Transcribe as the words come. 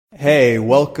Hey,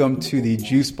 welcome to the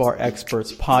Juice Bar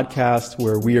Experts podcast,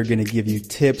 where we are going to give you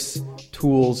tips,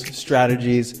 tools,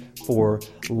 strategies for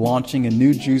launching a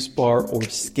new juice bar or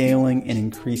scaling and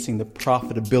increasing the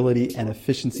profitability and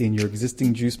efficiency in your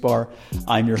existing juice bar.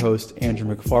 I'm your host,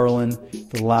 Andrew McFarland.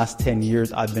 For the last 10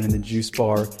 years, I've been in the juice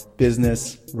bar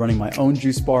business, running my own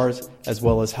juice bars, as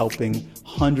well as helping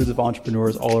hundreds of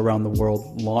entrepreneurs all around the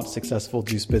world launch successful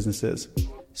juice businesses.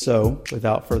 So,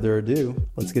 without further ado,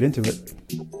 let's get into it.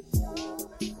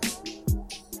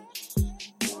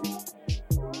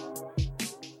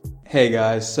 Hey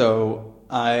guys, so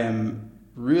I am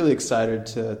really excited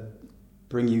to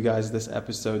bring you guys this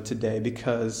episode today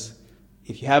because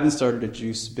if you haven't started a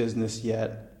juice business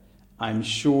yet, I'm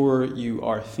sure you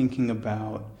are thinking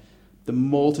about the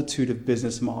multitude of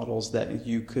business models that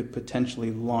you could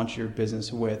potentially launch your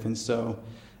business with. And so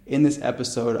in this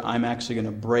episode, I'm actually going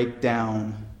to break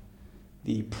down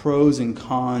the pros and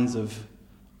cons of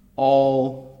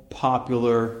all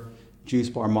popular juice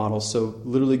bar models. So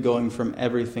literally going from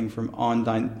everything from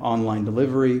online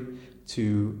delivery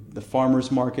to the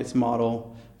farmers markets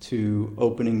model to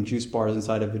opening juice bars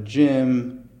inside of a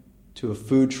gym to a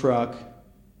food truck.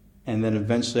 And then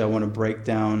eventually I want to break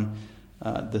down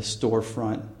the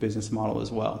storefront business model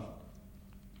as well.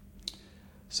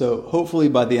 So hopefully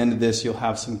by the end of this, you'll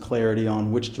have some clarity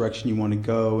on which direction you want to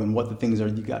go and what the things are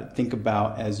you got to think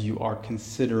about as you are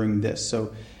considering this.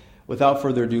 So without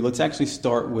further ado, let's actually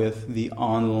start with the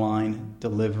online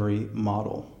delivery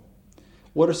model.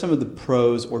 What are some of the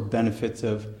pros or benefits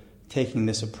of taking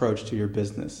this approach to your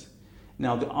business?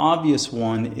 Now, the obvious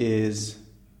one is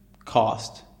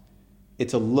cost.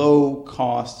 It's a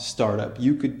low-cost startup.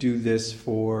 You could do this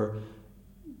for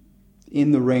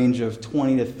in the range of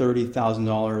 $20,000 to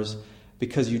 $30,000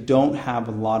 because you don't have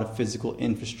a lot of physical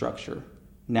infrastructure.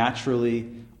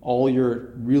 Naturally, all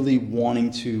you're really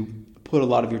wanting to put a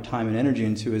lot of your time and energy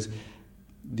into is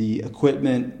the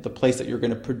equipment, the place that you're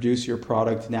going to produce your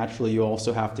product. Naturally, you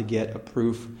also have to get a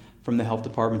proof from the health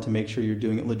department to make sure you're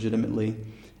doing it legitimately.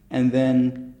 And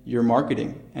then your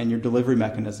marketing and your delivery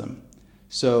mechanism.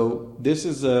 So this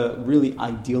is a really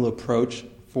ideal approach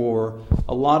for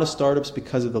a lot of startups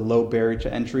because of the low barrier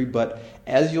to entry. But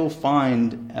as you'll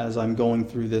find as I'm going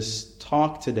through this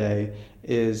talk today,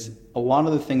 is a lot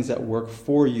of the things that work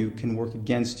for you can work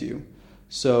against you.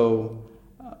 So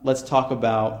let's talk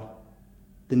about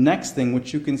the next thing,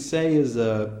 which you can say is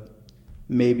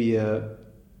maybe a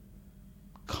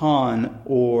con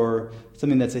or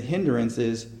something that's a hindrance,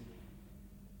 is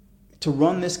to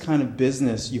run this kind of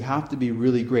business, you have to be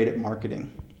really great at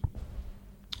marketing,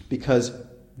 because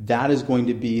that is going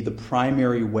to be the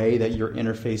primary way that you're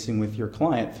interfacing with your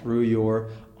client through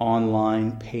your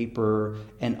online, paper,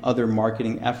 and other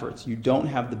marketing efforts. You don't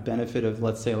have the benefit of,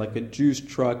 let's say, like a juice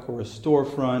truck or a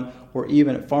storefront, or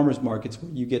even at farmers markets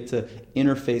where you get to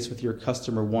interface with your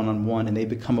customer one-on-one and they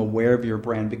become aware of your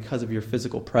brand because of your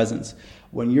physical presence.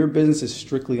 When your business is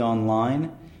strictly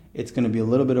online, it's going to be a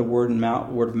little bit of word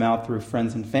of mouth through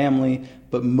friends and family,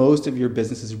 but most of your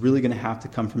business is really going to have to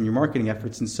come from your marketing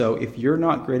efforts. And so if you're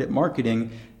not great at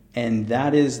marketing, and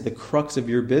that is the crux of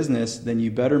your business, then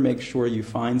you better make sure you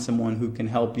find someone who can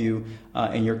help you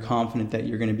and you're confident that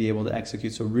you're going to be able to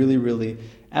execute. So really, really,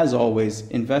 as always,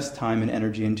 invest time and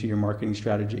energy into your marketing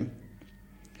strategy.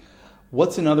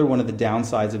 What's another one of the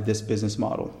downsides of this business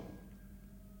model?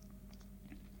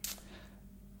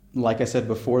 Like I said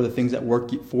before, the things that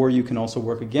work for you can also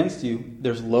work against you.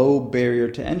 There's low barrier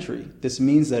to entry. This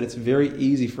means that it's very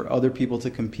easy for other people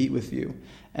to compete with you.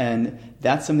 And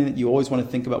that's something that you always want to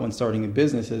think about when starting a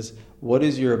business is, what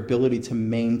is your ability to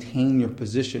maintain your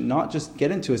position? Not just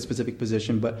get into a specific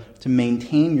position, but to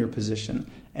maintain your position.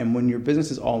 And when your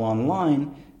business is all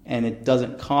online and it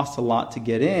doesn't cost a lot to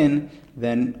get in,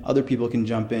 then other people can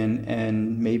jump in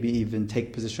and maybe even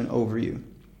take position over you.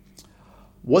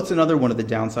 What's another one of the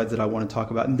downsides that I want to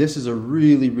talk about? And this is a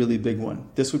really, really big one.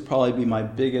 This would probably be my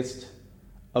biggest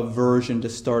aversion to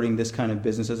starting this kind of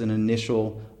business as an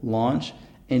initial launch.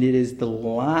 And it is the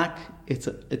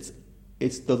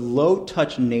it's the low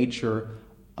touch nature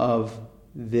of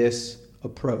this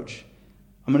approach.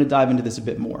 I'm going to dive into this a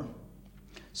bit more.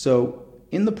 So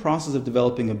in the process of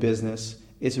developing a business,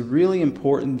 it's really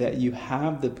important that you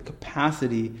have the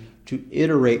capacity to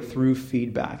iterate through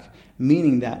feedback,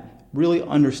 meaning that really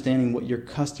understanding what your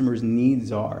customers'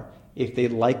 needs are. If they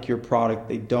like your product,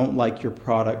 they don't like your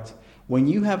product. When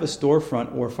you have a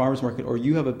storefront or a farmer's market, or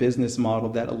you have a business model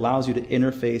that allows you to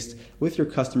interface with your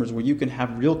customers where you can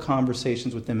have real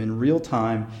conversations with them in real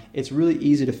time, it's really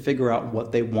easy to figure out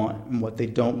what they want and what they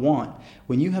don't want.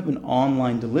 When you have an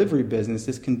online delivery business,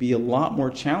 this can be a lot more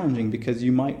challenging because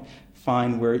you might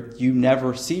find where you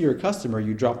never see your customer.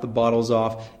 You drop the bottles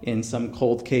off in some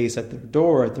cold case at their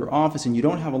door, at their office, and you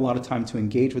don't have a lot of time to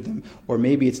engage with them. Or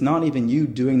maybe it's not even you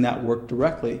doing that work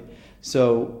directly.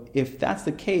 So if that's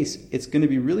the case, it's going to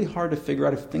be really hard to figure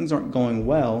out if things aren't going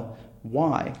well,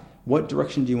 why? What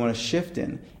direction do you want to shift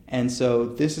in? And so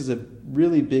this is a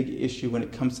really big issue when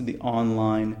it comes to the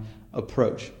online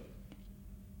approach.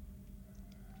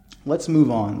 Let's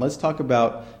move on. Let's talk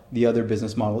about the other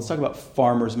business model. Let's talk about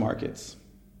farmers markets.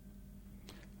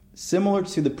 Similar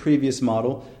to the previous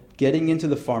model, getting into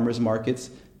the farmers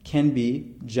markets can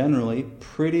be generally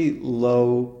pretty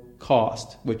low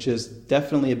cost, which is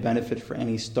definitely a benefit for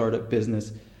any startup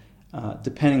business,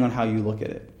 depending on how you look at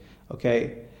it.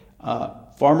 Okay,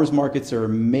 farmers markets are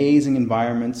amazing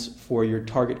environments for your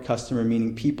target customer,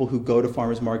 meaning people who go to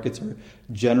farmers markets are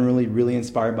generally really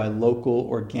inspired by local,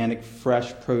 organic,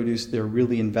 fresh produce. They're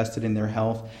really invested in their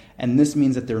health. And this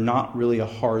means that they're not really a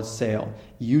hard sale.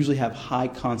 You usually have high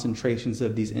concentrations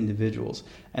of these individuals.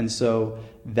 And so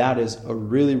that is a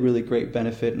really, really great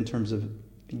benefit in terms of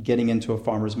getting into a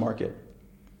farmer's market.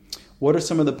 What are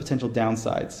some of the potential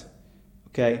downsides?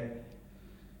 Okay.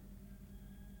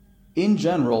 In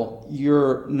general,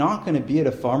 you're not going to be at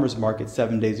a farmer's market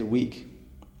 7 days a week.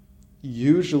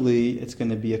 Usually it's going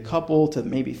to be a couple to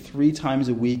maybe 3 times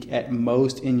a week at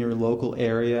most in your local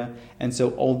area. And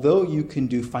so although you can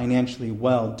do financially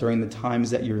well during the times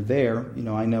that you're there,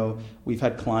 I know we've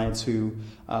had clients who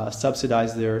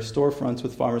subsidize their storefronts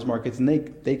with farmers markets, and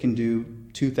they can do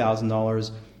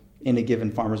 $2,000 in a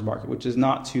given farmer's market, which is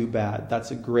not too bad.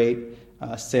 That's a great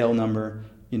sale number.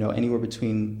 Anywhere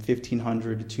between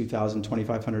 $1,500 to $2,000,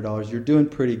 $2,500, you're doing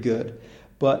pretty good.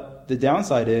 But the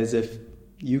downside is if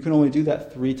you can only do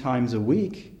that 3 times a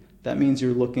week, that means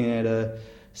you're looking at a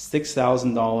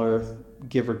 $6,000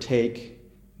 give or take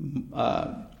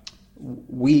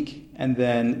week, and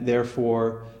then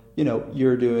therefore,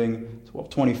 you're doing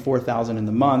 $24,000 in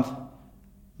the month.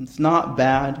 It's not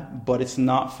bad, but it's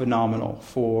not phenomenal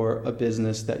for a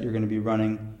business that you're going to be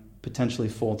running potentially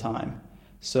full time.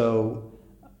 So,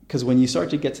 because when you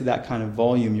start to get to that kind of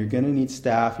volume, you're going to need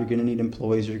staff, you're going to need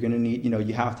employees, you're going to need,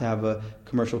 you have to have a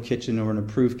commercial kitchen or an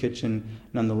approved kitchen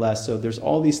nonetheless. So there's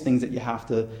all these things that you have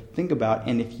to think about.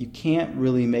 And if you can't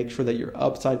really make sure that your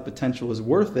upside potential is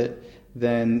worth it,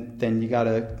 then you got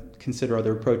to consider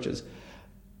other approaches.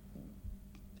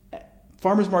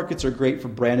 Farmers markets are great for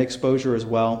brand exposure as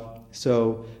well.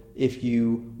 So if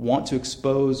you want to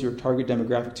expose your target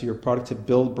demographic to your product to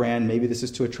build brand, maybe this is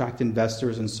to attract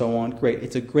investors and so on, great.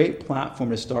 It's a great platform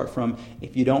to start from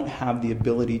if you don't have the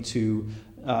ability to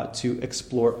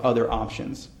explore other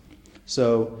options.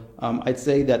 So I'd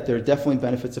say that there are definitely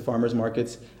benefits to farmers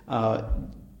markets.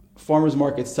 Farmers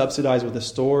markets subsidized with a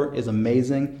store is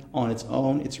amazing on its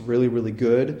own. It's really, really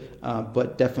good,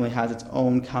 but definitely has its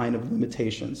own kind of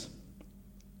limitations.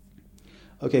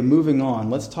 Okay, moving on.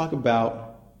 Let's talk about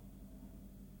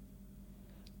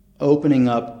opening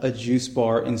up a juice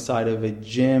bar inside of a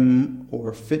gym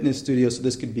or fitness studio. So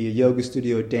this could be a yoga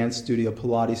studio, a dance studio,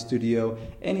 Pilates studio,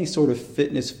 any sort of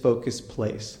fitness-focused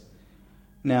place.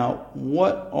 Now,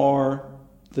 what are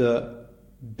the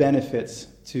benefits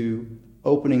to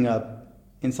opening up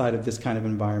inside of this kind of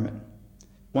environment?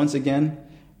 Once again,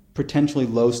 potentially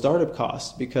low startup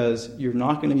costs, because you're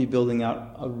not going to be building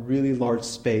out a really large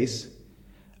space.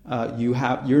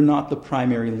 You're not the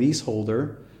primary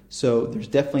leaseholder. So there's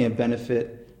definitely a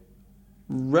benefit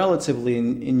relatively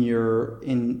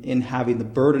in having the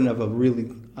burden of a really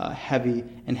heavy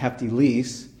and hefty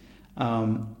lease.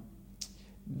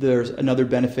 There's another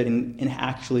benefit in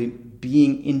actually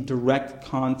being in direct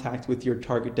contact with your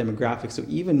target demographic. So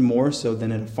even more so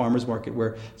than at a farmer's market,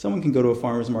 where someone can go to a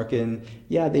farmer's market and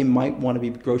they might want to be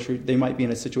they might be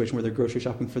in a situation where they're grocery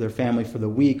shopping for their family for the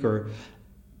week,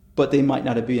 but they might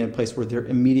not be in a place where they're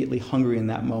immediately hungry in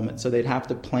that moment. So they'd have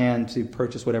to plan to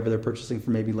purchase whatever they're purchasing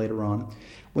for maybe later on.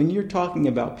 When you're talking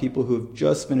about people who have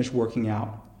just finished working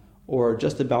out or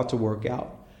just about to work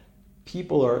out,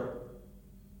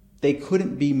 they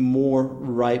couldn't be more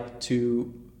ripe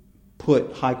to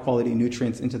put high quality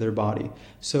nutrients into their body.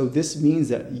 So this means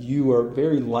that you are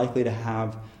very likely to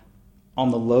have,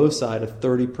 on the low side, a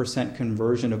 30%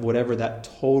 conversion of whatever that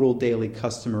total daily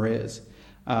customer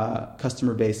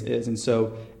base is. And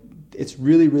so it's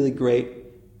really, really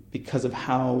great because of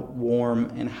how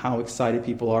warm and how excited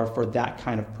people are for that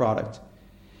kind of product.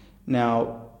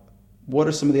 Now, what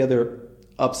are some of the other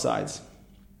upsides?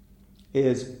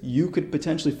 Is you could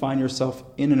potentially find yourself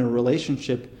in a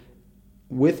relationship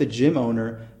with a gym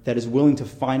owner that is willing to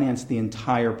finance the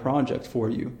entire project for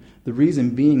you. The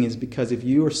reason being is because if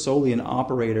you are solely an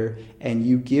operator and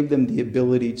you give them the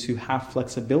ability to have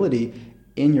flexibility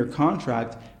in your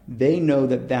contract, they know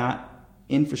that that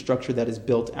infrastructure that is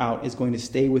built out is going to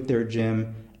stay with their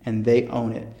gym and they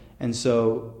own it. And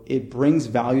so it brings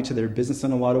value to their business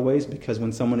in a lot of ways, because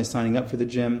when someone is signing up for the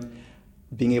gym,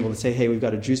 being able to say, hey, we've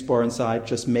got a juice bar inside,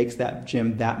 just makes that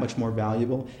gym that much more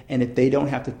valuable. And if they don't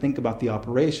have to think about the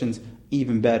operations,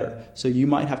 even better. So you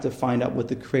might have to find out what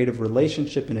the creative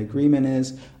relationship and agreement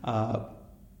is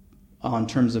on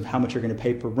terms of how much you're going to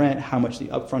pay per rent, how much the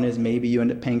upfront is. Maybe you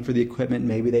end up paying for the equipment,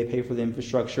 maybe they pay for the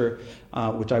infrastructure,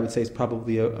 which I would say is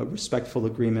probably a respectful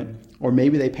agreement. Or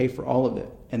maybe they pay for all of it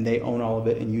and they own all of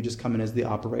it and you just come in as the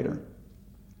operator.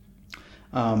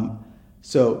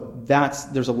 So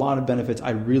there's a lot of benefits. I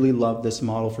really love this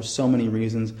model for so many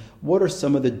reasons. What are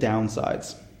some of the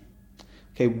downsides?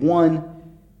 Okay, one,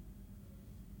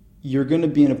 you're going to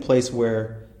be in a place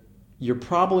where you're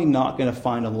probably not going to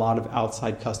find a lot of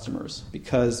outside customers,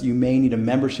 because you may need a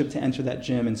membership to enter that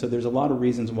gym. And so there's a lot of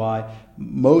reasons why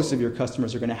most of your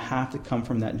customers are going to have to come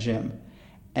from that gym.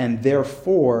 And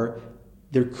therefore,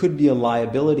 there could be a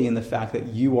liability in the fact that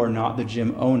you are not the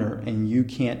gym owner and you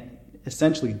can't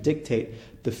essentially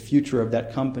dictate the future of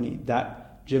that company.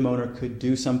 That gym owner could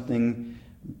do something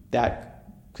that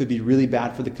could be really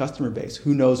bad for the customer base.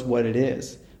 Who knows what it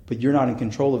is? But you're not in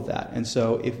control of that. And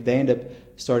so if they end up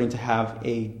starting to have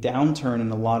a downturn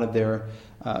in a lot of their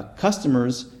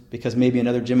customers, because maybe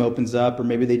another gym opens up, or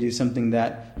maybe they do something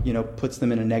that, you know, puts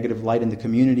them in a negative light in the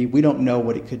community, we don't know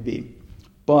what it could be.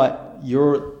 But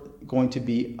you're going to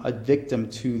be a victim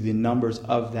to the numbers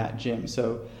of that gym.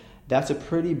 So that's a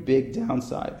pretty big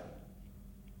downside.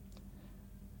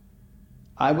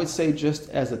 I would say, just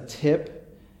as a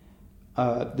tip,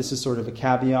 this is sort of a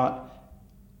caveat,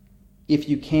 if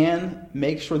you can,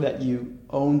 make sure that you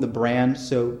own the brand.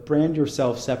 So brand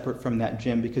yourself separate from that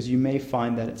gym, because you may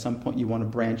find that at some point you want to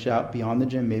branch out beyond the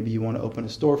gym. Maybe you want to open a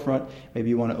storefront. Maybe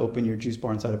you want to open your juice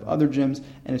bar inside of other gyms.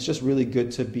 And it's just really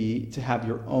good to have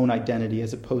your own identity,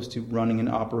 as opposed to running and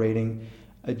operating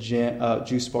a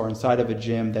juice bar inside of a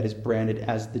gym that is branded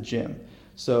as the gym.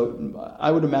 So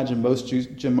I would imagine most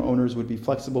gym owners would be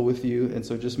flexible with you, and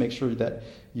so just make sure that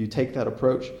you take that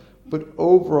approach. But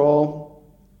overall,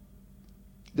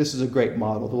 this is a great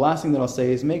model. The last thing that I'll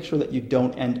say is make sure that you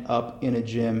don't end up in a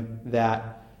gym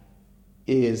that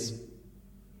is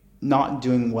not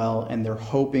doing well and they're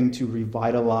hoping to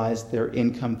revitalize their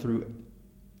income through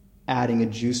adding a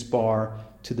juice bar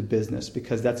to the business,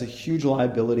 because that's a huge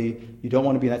liability. You don't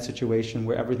want to be in that situation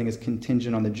where everything is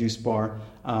contingent on the juice bar.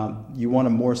 You want to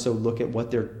more so look at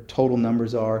what their total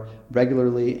numbers are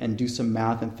regularly and do some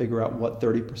math and figure out what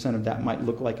 30% of that might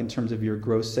look like in terms of your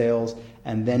gross sales,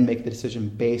 and then make the decision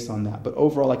based on that. But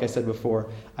overall, like I said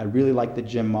before, I really like the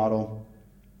gym model,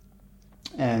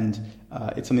 and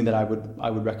it's something that I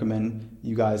would recommend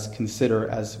you guys consider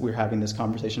as we're having this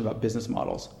conversation about business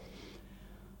models.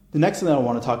 The next thing that I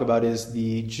want to talk about is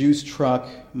the juice truck,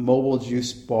 mobile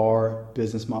juice bar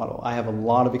business model. I have a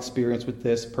lot of experience with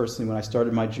this. Personally, when I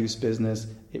started my juice business,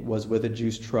 it was with a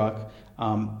juice truck.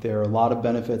 There are a lot of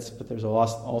benefits, but there's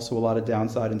also a lot of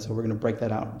downside, and so we're going to break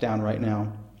that down right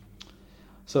now.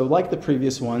 So like the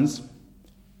previous ones,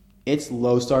 it's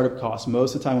low startup costs.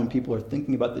 Most of the time when people are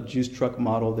thinking about the juice truck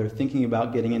model, they're thinking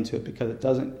about getting into it because it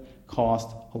doesn't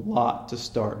cost a lot to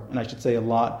start. And I should say a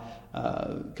lot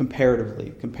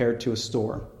comparatively, compared to a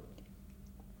store.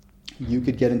 You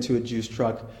could get into a juice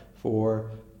truck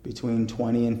for between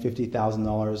 $20,000 and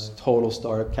 $50,000 total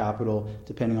startup capital,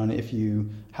 depending on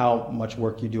how much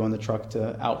work you do on the truck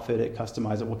to outfit it,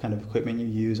 customize it, what kind of equipment you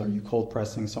use, are you cold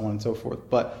pressing, so on and so forth.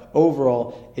 But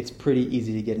overall, it's pretty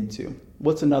easy to get into.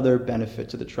 What's another benefit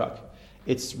to the truck?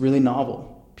 It's really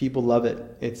novel. People love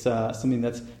it. It's something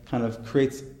that's kind of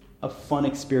creates a fun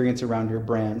experience around your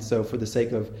brand. So for the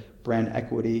sake of brand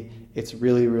equity, it's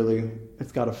really, really,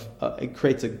 it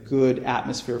creates a good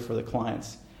atmosphere for the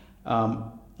clients.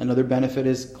 Another benefit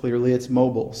is clearly it's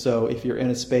mobile. So if you're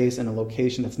in a space and a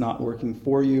location that's not working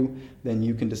for you, then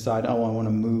you can decide, I want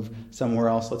to move somewhere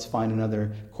else. Let's find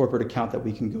another corporate account that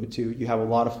we can go to. You have a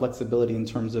lot of flexibility in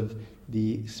terms of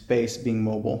the space being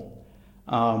mobile.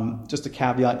 Just a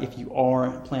caveat, if you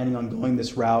are planning on going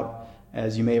this route,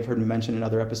 as you may have heard me mention in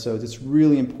other episodes, it's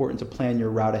really important to plan your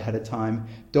route ahead of time.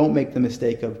 Don't make the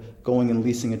mistake of going and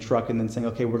leasing a truck and then saying,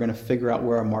 okay, we're going to figure out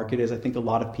where our market is. I think a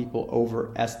lot of people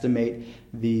overestimate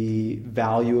the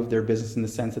value of their business in the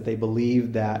sense that they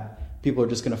believe that people are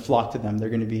just going to flock to them. They're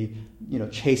going to be,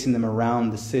 chasing them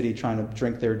around the city trying to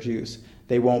drink their juice.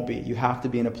 they won't be. You have to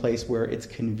be in a place where it's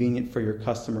convenient for your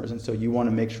customers. And so you want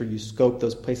to make sure you scope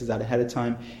those places out ahead of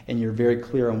time and you're very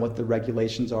clear on what the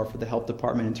regulations are for the health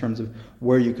department in terms of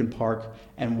where you can park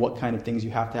and what kind of things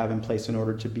you have to have in place in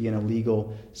order to be in a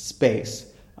legal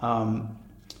space.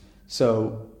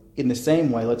 So in the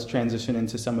same way, let's transition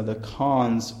into some of the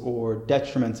cons or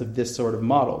detriments of this sort of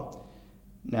model.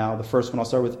 Now, the first one I'll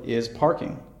start with is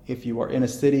parking. If you are in a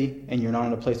city and you're not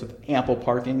in a place with ample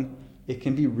parking, it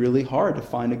can be really hard to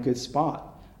find a good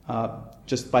spot.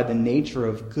 Just by the nature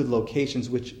of good locations,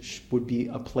 which would be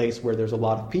a place where there's a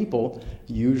lot of people,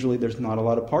 usually there's not a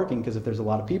lot of parking, because if there's a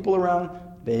lot of people around,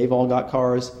 they've all got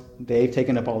cars, they've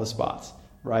taken up all the spots,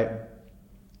 right?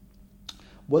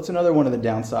 What's another one of the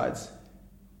downsides?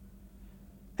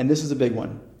 And this is a big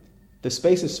one. The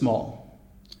space is small,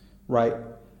 right?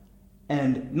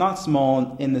 And not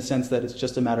small in the sense that it's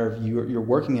just a matter of your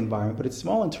working environment, but it's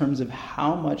small in terms of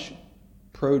how much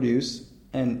produce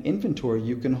and inventory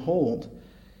you can hold.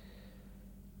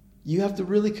 You have to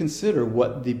really consider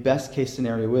what the best case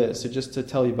scenario is. So just to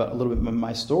tell you about a little bit of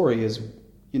my story is,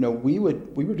 we were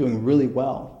doing really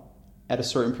well at a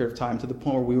certain period of time, to the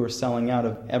point where we were selling out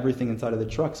of everything inside of the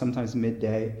truck, sometimes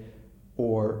midday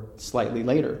or slightly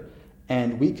later.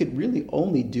 And we could really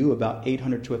only do about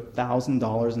 $800 to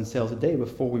 $1,000 in sales a day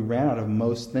before we ran out of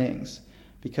most things,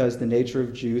 because the nature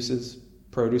of juice is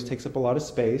produce takes up a lot of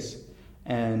space,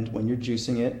 and when you're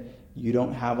juicing it, you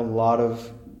don't have a lot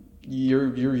of,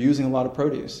 you're using a lot of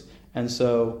produce. And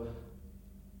so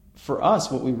for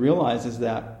us, what we realized is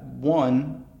that,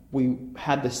 one, we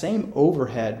had the same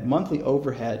overhead, monthly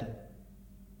overhead,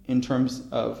 in terms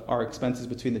of our expenses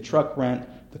between the truck rent,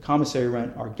 the commissary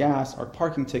rent, our gas, our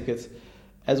parking tickets,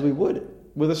 as we would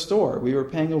with a store. We were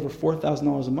paying over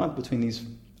 $4,000 a month between these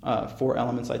four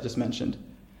elements I just mentioned.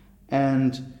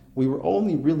 And we were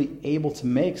only really able to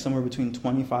make somewhere between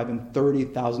 $25,000 and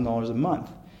 $30,000 a month.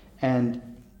 And,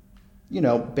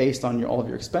 based on all of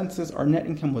your expenses, our net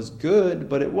income was good,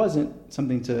 but it wasn't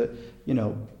something to,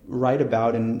 write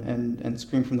about and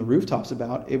scream from the rooftops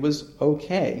about. It was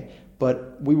okay.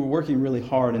 But we were working really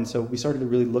hard, and so we started to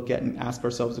really look at and ask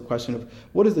ourselves the question of,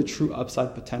 what is the true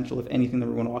upside potential of anything that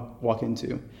we're going to walk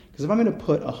into? Because if I'm going to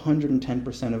put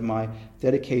 110% of my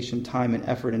dedication, time, and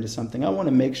effort into something, I want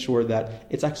to make sure that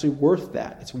it's actually worth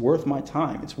that. It's worth my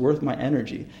time. It's worth my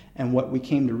energy. And what we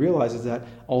came to realize is that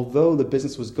although the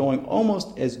business was going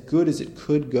almost as good as it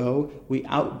could go, we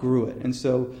outgrew it. And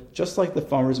so just like the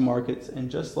farmers markets and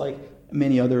just like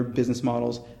many other business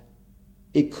models,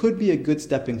 it could be a good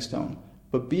stepping stone,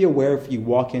 but be aware if you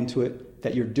walk into it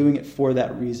that you're doing it for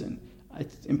that reason.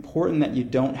 It's important that you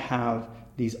don't have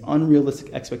these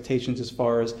unrealistic expectations as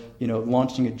far as,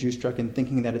 launching a juice truck and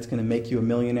thinking that it's going to make you a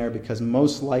millionaire, because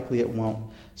most likely it won't.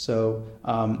 So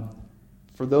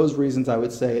for those reasons, I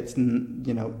would say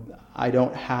I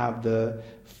don't have the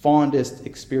fondest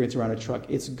experience around a truck.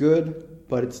 It's good,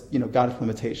 but it's, got its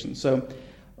limitations. So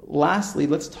lastly,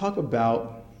 let's talk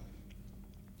about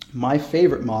my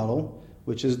favorite model,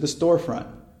 which is the storefront.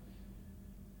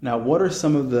 Now, what are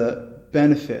some of the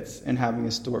benefits in having a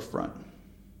storefront?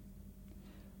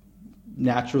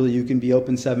 Naturally, you can be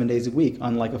open 7 days a week,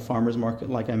 unlike a farmer's market,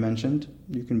 like I mentioned.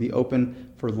 You can be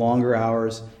open for longer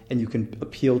hours, and you can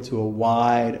appeal to a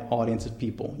wide audience of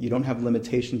people. You don't have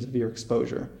limitations of your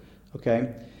exposure,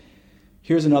 okay?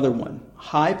 Here's another one: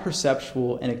 high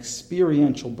perceptual and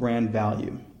experiential brand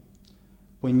value.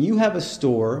 When you have a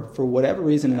store, for whatever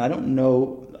reason, and I don't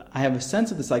know, I have a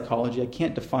sense of the psychology, I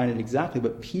can't define it exactly,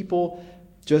 but people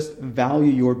just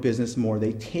value your business more.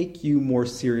 They take you more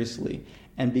seriously.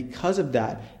 And because of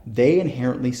that, they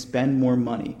inherently spend more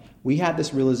money. We had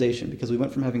this realization because we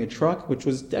went from having a truck, which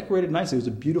was decorated nicely, it was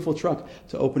a beautiful truck,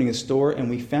 to opening a store, and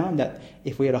we found that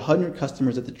if we had 100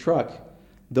 customers at the truck,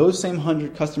 those same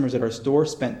 100 customers at our store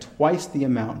spent twice the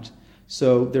amount.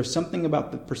 So there's something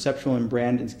about the perceptual and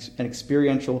brand and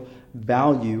experiential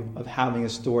value of having a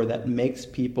store that makes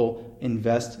people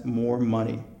invest more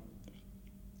money.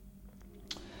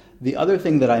 The other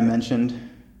thing that I mentioned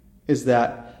is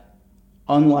that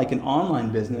unlike an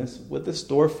online business, with the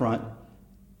storefront,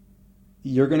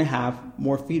 you're going to have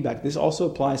more feedback. This also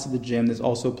applies to the gym. This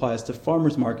also applies to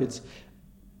farmers markets.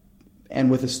 And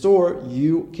with a store,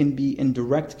 you can be in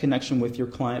direct connection with your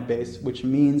client base, which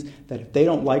means that if they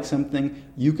don't like something,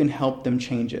 you can help them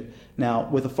change it. Now,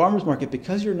 with a farmer's market,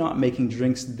 because you're not making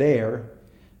drinks there,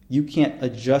 you can't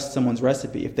adjust someone's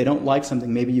recipe. If they don't like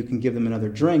something, maybe you can give them another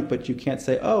drink, but you can't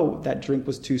say, oh, that drink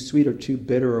was too sweet or too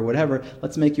bitter or whatever.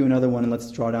 Let's make you another one and let's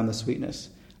draw down the sweetness,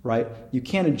 right? You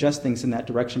can't adjust things in that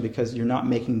direction because you're not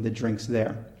making the drinks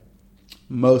there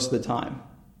most of the time.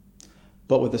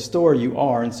 But with a store, you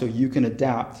are, and so you can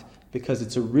adapt because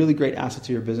it's a really great asset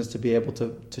to your business to be able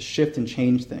to shift and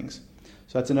change things.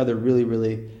 So that's another really,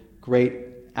 really great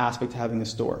aspect to having a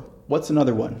store. What's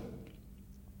another one?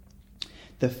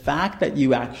 The fact that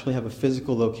you actually have a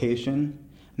physical location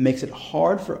makes it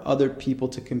hard for other people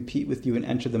to compete with you and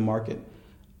enter the market.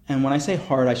 And when I say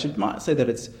hard, I should not say that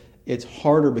it's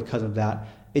harder because of that.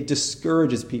 It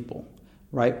discourages people,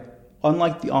 right?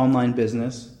 Unlike the online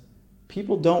business,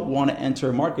 people don't want to enter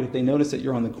a market. If they notice that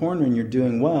you're on the corner and you're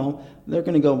doing well, they're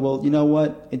going to go, well, you know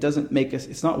what?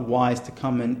 It's not wise to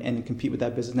come in and compete with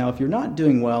that business. Now, if you're not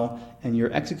doing well and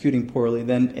you're executing poorly,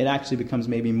 then it actually becomes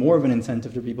maybe more of an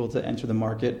incentive for people to enter the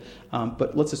market.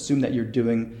 But let's assume that you're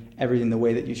doing everything the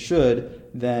way that you should,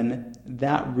 then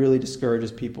that really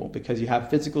discourages people because you have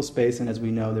physical space. And as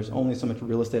we know, there's only so much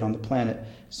real estate on the planet.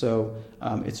 So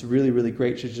it's really, really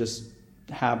great to just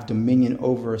have dominion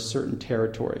over a certain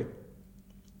territory.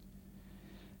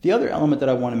 The other element that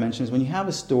I want to mention is when you have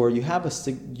a store, you have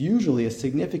usually a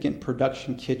significant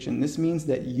production kitchen. This means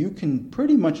that you can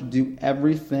pretty much do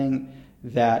everything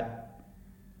that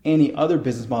any other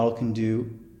business model can do,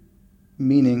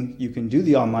 meaning you can do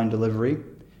the online delivery,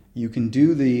 you can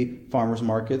do the farmers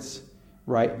markets,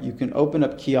 right? You can open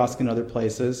up kiosks in other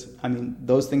places. I mean,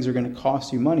 those things are going to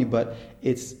cost you money, but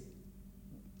it's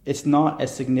not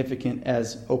as significant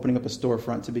as opening up a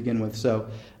storefront to begin with. So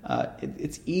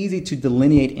it's easy to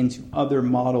delineate into other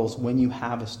models when you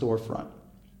have a storefront.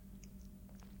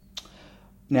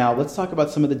 Now, let's talk about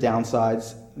some of the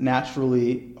downsides.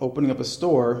 Naturally, opening up a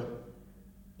store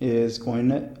is going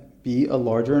to be a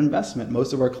larger investment.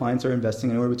 Most of our clients are investing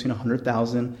anywhere between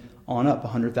 $100,000 on up,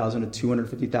 $100,000 to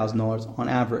 $250,000 on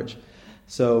average.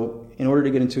 So in order to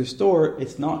get into a store,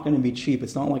 it's not going to be cheap.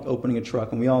 It's not like opening a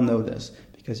truck, and we all know this,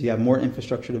 because you have more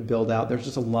infrastructure to build out. There's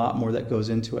just a lot more that goes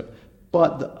into it.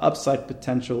 But the upside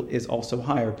potential is also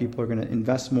higher. People are going to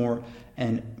invest more,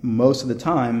 and most of the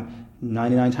time,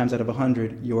 99 times out of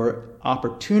 100, your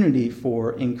opportunity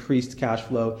for increased cash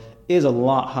flow is a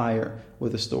lot higher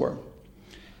with a store.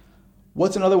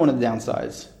 What's another one of the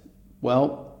downsides?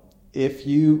 Well, if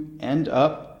you end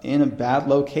up in a bad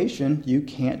location, you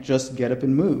can't just get up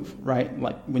and move, right?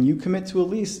 Like when you commit to a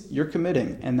lease, you're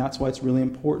committing. And that's why it's really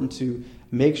important to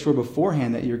make sure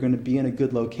beforehand that you're going to be in a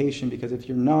good location, because if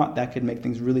you're not, that could make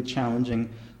things really challenging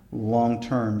long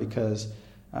term because,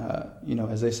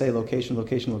 as they say, location,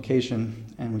 location, location,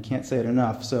 and we can't say it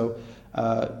enough. So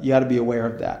you got to be aware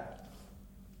of that.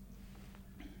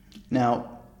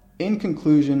 Now, in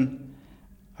conclusion,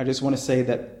 I just want to say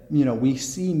that, we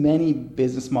see many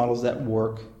business models that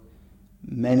work.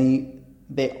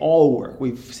 They all work.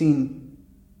 We've seen,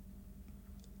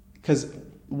 because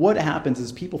what happens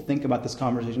is people think about this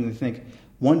conversation and they think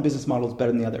one business model is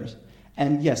better than the others.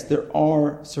 And yes, there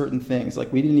are certain things,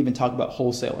 like we didn't even talk about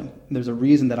wholesaling. There's a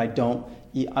reason that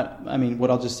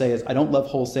what I'll just say is I don't love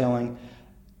wholesaling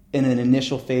in an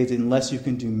initial phase unless you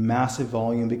can do massive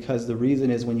volume, because the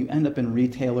reason is when you end up in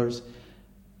retailers,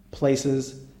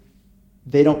 places,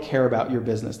 they don't care about your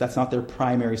business. That's not their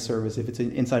primary service. If it's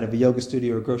inside of a yoga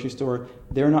studio or a grocery store,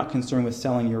 they're not concerned with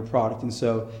selling your product. And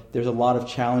so there's a lot of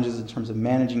challenges in terms of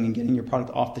managing and getting your product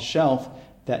off the shelf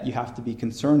that you have to be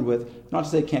concerned with. Not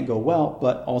to say it can't go well,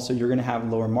 but also you're going to have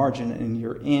lower margin and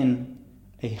you're in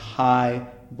a high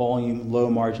volume, low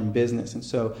margin business. And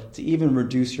so to even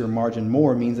reduce your margin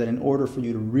more means that in order for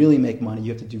you to really make money,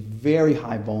 you have to do very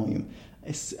high volume.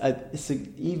 It's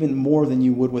even more than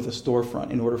you would with a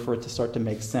storefront in order for it to start to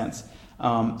make sense.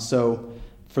 So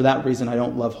for that reason, I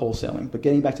don't love wholesaling. But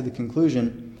getting back to the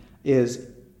conclusion is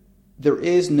there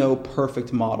is no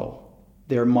perfect model.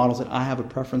 There are models that I have a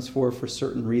preference for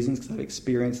certain reasons because I've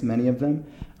experienced many of them.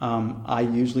 I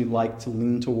usually like to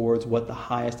lean towards what the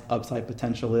highest upside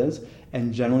potential is.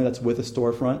 And generally that's with a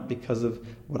storefront because of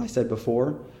what I said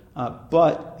before.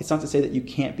 But it's not to say that you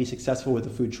can't be successful with a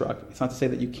food truck. It's not to say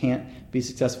that you can't be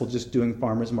successful just doing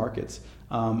farmers markets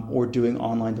or doing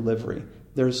online delivery.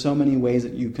 There are so many ways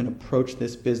that you can approach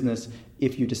this business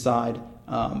if you decide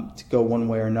to go one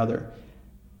way or another.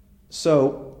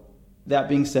 So that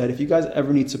being said, if you guys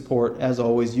ever need support, as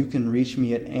always, you can reach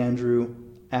me at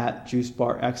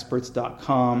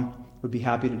andrew@juicebarexperts.com. Would be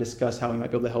happy to discuss how we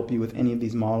might be able to help you with any of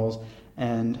these models,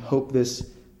 and hope this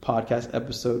podcast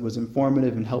episode was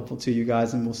informative and helpful to you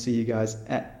guys, and we'll see you guys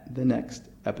at the next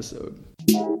episode.